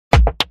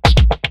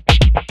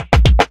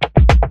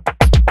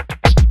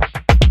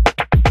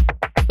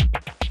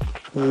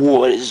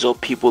What is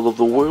up, people of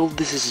the world?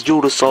 This is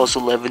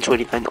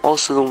JodoSauce1129,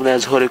 also known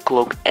as Hooded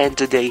Cloak, and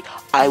today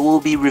I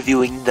will be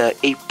reviewing the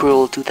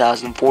April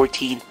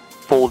 2014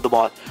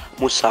 Foldabot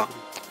Musang.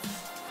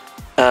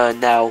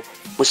 Now,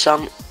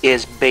 Musang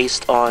is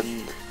based on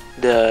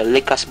the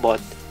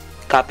Likasbot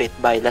Kapit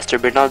by Lester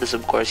Bernaldez,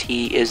 of course.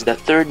 He is the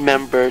third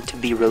member to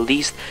be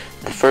released.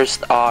 The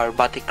first are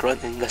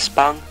Batikron and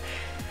Gaspang.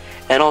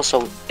 And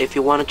also, if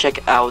you want to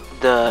check out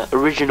the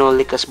original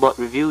Likasbot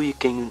review, you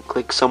can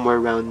click somewhere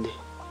around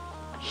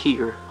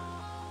here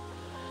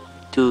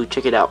to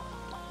check it out.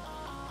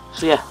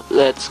 So yeah,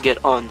 let's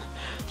get on.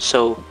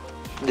 So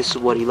this is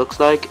what he looks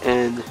like,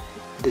 and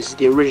this is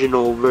the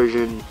original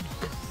version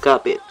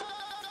Kapit.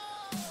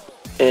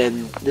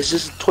 And this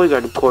is Toy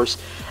Guard, of course.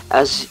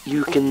 As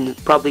you can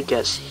probably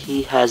guess,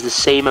 he has the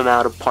same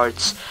amount of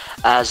parts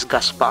as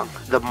Gaspang,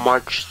 the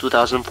March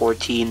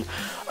 2014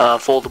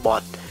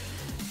 Foldabot,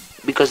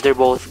 because they're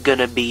both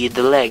gonna be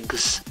the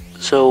legs.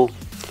 So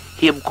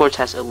he of course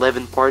has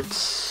 11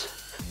 parts,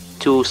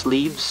 2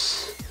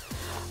 sleeves,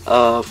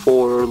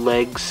 4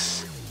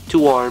 legs,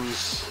 2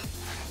 arms,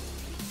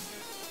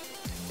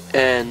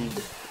 and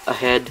a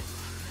head,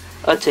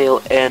 a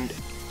tail, and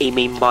a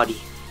main body.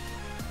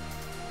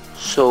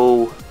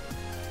 So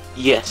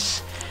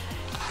yes,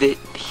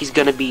 he's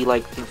gonna be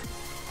like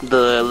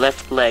the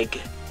left leg.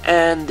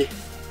 And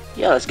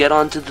yeah, let's get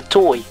on to the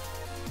toy.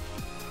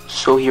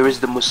 So here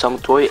is the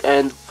Musang toy,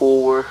 and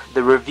for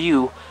the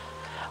review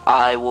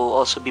I will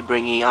also be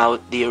bringing out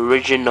the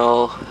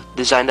original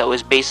design that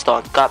was based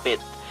on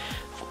Kapit,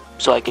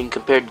 so I can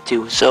compare the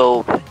two.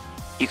 So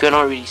you can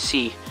already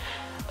see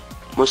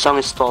Musang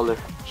is taller.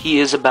 He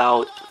is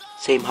about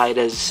same height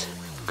as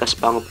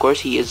Gaspang, of course.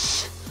 He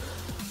is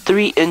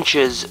 3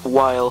 inches,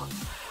 while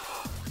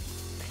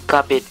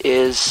Kapit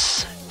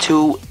is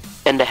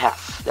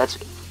 2.5. That's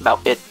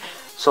about it.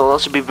 So I'll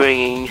also be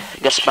bringing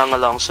Gaspang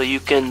along so you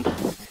can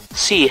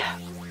see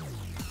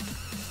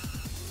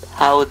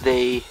how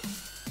they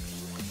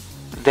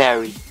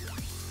vary.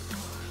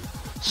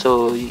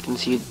 So you can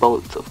see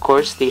both. Of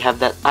course, they have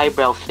that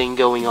eyebrow thing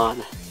going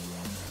on.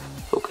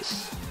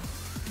 Focus.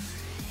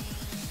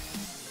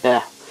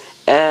 Yeah.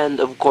 And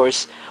of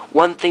course,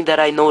 one thing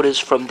that I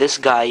noticed from this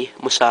guy,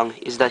 Musang,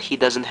 is that he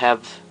doesn't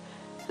have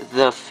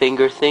the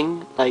finger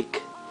thing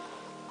like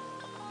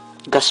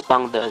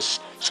Gaspang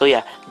does. So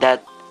yeah,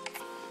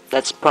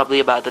 that's probably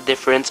about the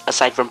difference,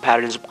 aside from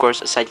patterns, of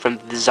course, aside from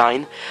the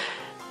design,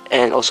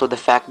 and also the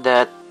fact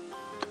that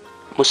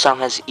Musang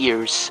has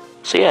ears.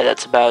 So yeah,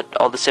 that's about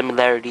all the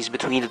similarities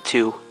between the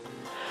two.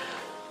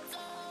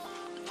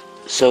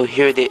 So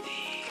here to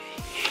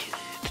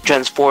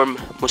transform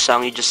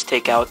Musang, you just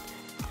take out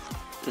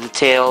the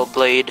tail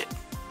blade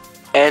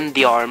and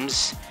the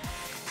arms,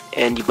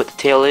 and you put the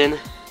tail in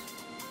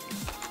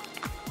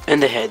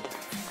and the head.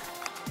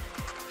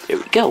 There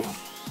we go.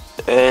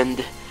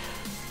 And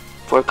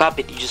for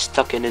Kapit, you just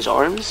tuck in his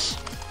arms,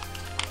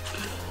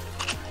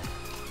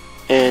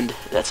 and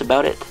that's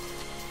about it.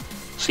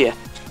 So yeah,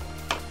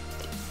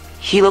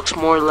 he looks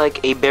more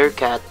like a bear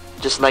cat,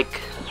 just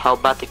like how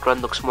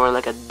Batikron looks more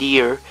like a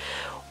deer,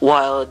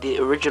 while the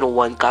original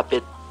one,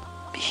 Kapit,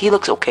 he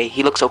looks okay,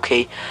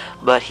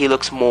 but he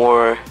looks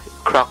more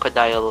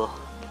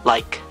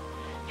crocodile-like.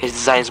 His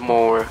design's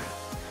more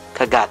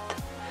kagat.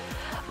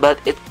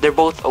 But they're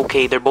both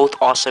okay, they're both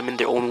awesome in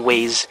their own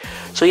ways.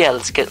 So yeah,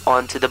 let's get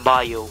on to the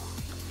bio.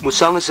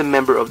 Musang is a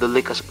member of the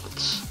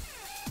Likasbots.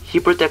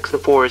 He protects the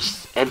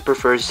forest and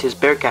prefers his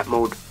bearcat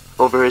mode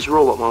over his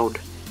robot mode.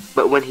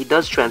 But when he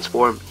does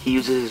transform, he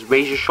uses his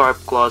razor-sharp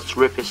claws to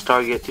rip his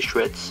target to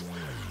shreds.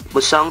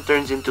 Musang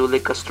turns into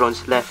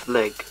Likastron's left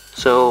leg.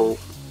 So,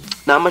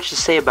 not much to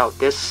say about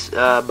this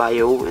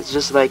bio. It's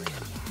just like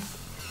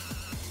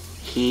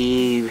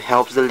he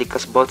helps the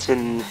Likasbots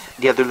and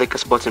the other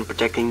Likasbots in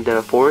protecting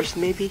the forest,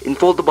 maybe? In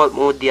Foldabot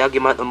mode, the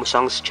Agimat on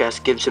Musang's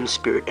chest gives him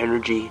spirit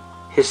energy.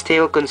 His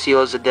tail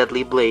conceals a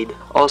deadly blade.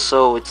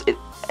 Also,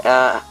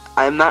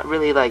 I'm not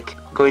really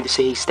going to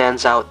say he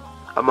stands out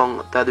among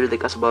the other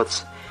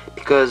Likasbots,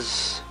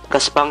 because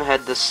Gaspang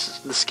had the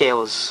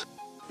scales.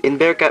 In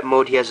Bearcat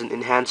mode, he has an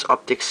enhanced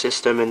optic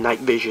system and night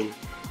vision.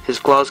 His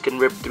claws can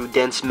rip through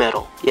dense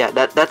metal. Yeah,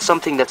 that's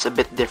something that's a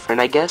bit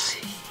different, I guess.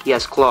 He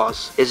has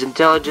claws. His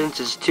intelligence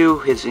is 2,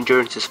 his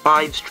endurance is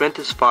 5, strength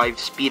is 5,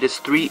 speed is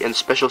 3, and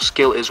special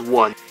skill is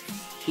 1.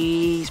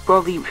 He's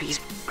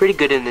pretty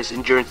good in his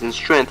endurance and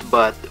strength,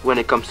 but when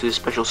it comes to his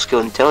special skill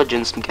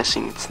intelligence, I'm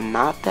guessing it's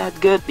not that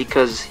good,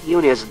 because he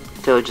only has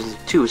intelligence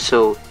of 2,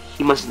 so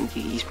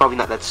he's probably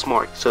not that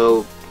smart.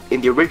 So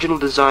in the original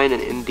design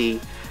and in the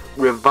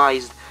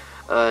revised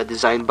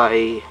design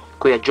by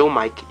Kuya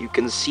Jomike, you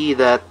can see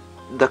that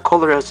the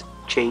color has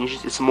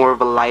changed. It's more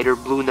of a lighter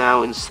blue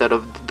now instead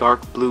of the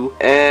dark blue,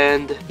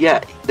 and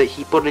yeah,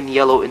 he put in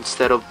yellow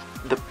instead of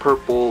the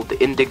purple, the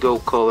indigo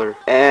color.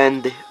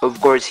 And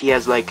of course, he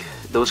has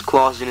those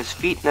claws in his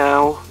feet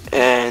now,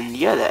 and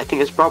yeah, I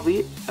think that's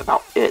probably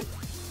about it.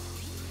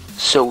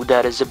 So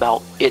that is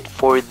about it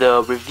for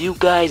the review,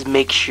 guys.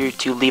 Make sure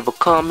to leave a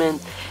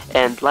comment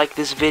and like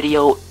this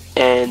video,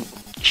 and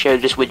share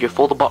this with your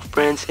Foldabot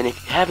friends, and if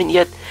you haven't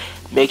yet,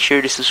 make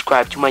sure to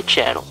subscribe to my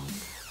channel.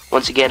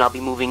 Once again, I'll be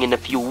moving in a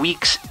few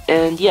weeks,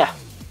 and yeah,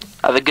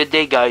 have a good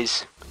day,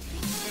 guys.